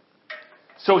second.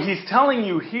 So he's telling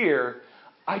you here,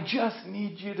 I just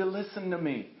need you to listen to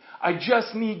me. I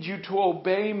just need you to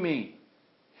obey me.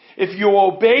 If you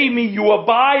obey me, you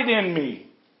abide in me.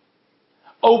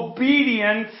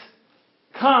 Obedience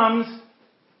comes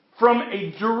from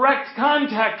a direct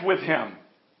contact with him.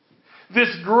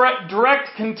 This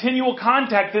direct continual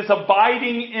contact, this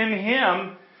abiding in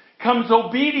him, comes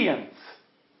obedience.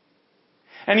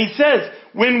 And he says,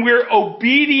 when we're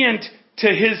obedient to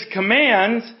his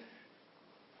commands,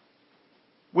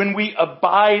 when we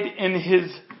abide in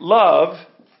his love,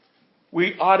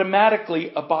 we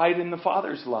automatically abide in the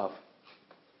Father's love.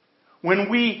 When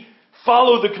we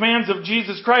follow the commands of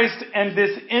Jesus Christ and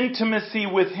this intimacy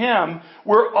with him,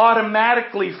 we're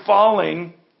automatically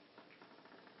falling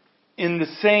in the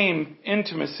same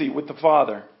intimacy with the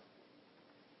Father.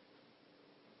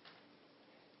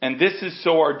 And this is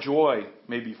so our joy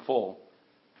may be full.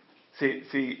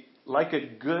 See, like a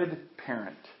good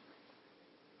parent,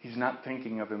 he's not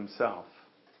thinking of himself.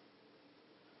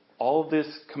 All this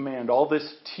command, all this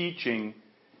teaching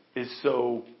is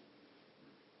so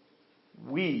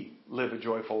we live a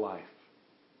joyful life.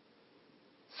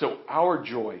 So our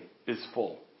joy is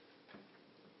full.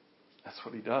 That's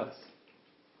what he does.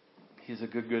 He's a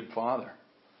good Father.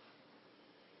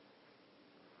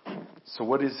 So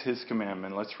what is his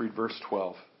commandment? Let's read verse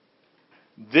 12.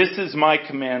 This is my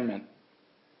commandment,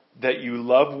 that you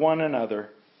love one another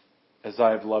as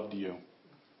I have loved you.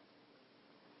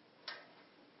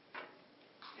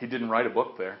 He didn't write a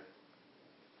book there.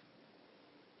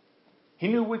 He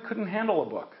knew we couldn't handle a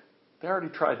book. They already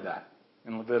tried that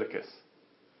in Leviticus.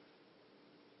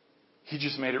 He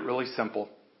just made it really simple.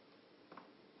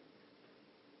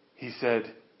 He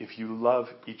said, if you love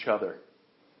each other,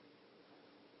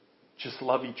 just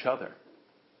love each other.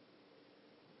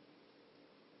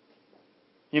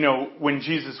 You know, when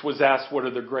Jesus was asked what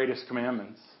are the greatest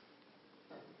commandments,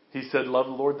 he said, love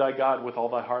the Lord thy God with all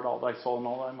thy heart, all thy soul, and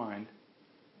all thy mind.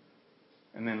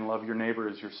 And then love your neighbor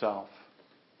as yourself.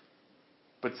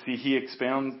 But see, he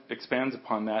expands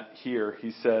upon that here.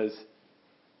 He says,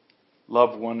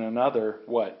 love one another,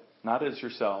 what? Not as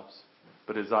yourselves,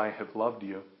 but as I have loved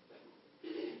you.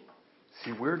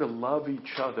 See, we're to love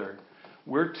each other.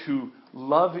 We're to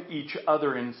love each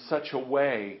other in such a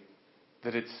way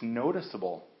that it's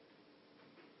noticeable.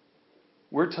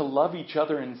 We're to love each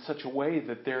other in such a way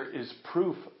that there is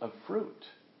proof of fruit.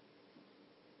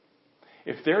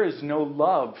 If there is no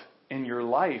love in your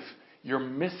life, you're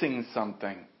missing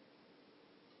something.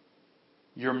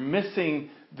 You're missing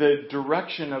the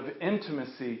direction of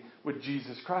intimacy with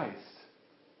Jesus Christ.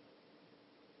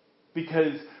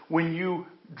 Because when you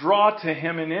draw to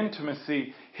him in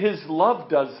intimacy, his love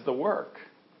does the work.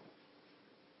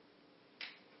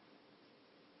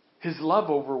 His love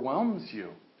overwhelms you.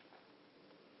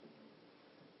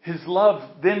 His love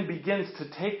then begins to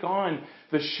take on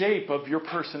the shape of your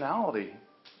personality.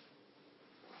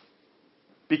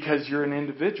 Because you're an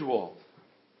individual.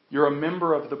 You're a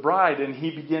member of the bride, and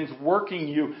he begins working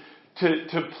you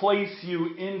to place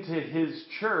you into his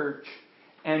church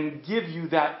and give you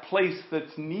that place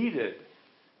that's needed.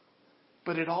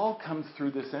 But it all comes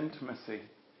through this intimacy.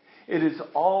 It is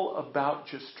all about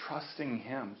just trusting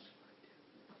him.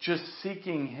 Just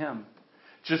seeking him.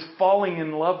 Just falling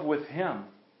in love with him.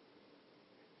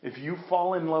 If you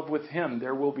fall in love with him,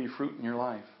 there will be fruit in your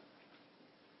life.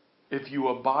 If you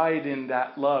abide in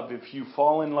that love, if you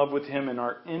fall in love with him and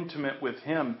are intimate with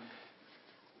him,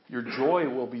 your joy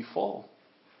will be full.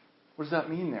 What does that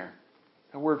mean there?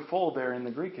 The word full there in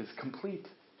the Greek is complete.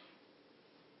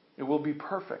 It will be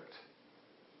perfect.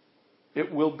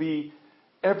 It will be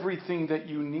everything that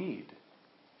you need.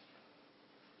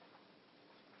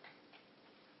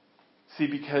 See,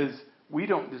 because we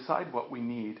don't decide what we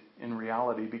need in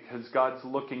reality, because God's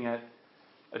looking at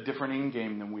a different end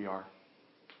game than we are.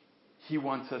 He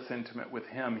wants us intimate with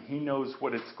him. He knows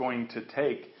what it's going to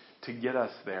take to get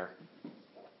us there.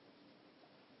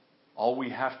 All we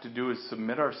have to do is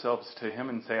submit ourselves to him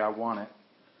and say, I want it.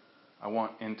 I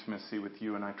want intimacy with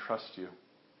you and I trust you.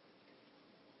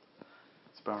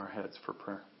 Let's bow our heads for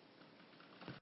prayer.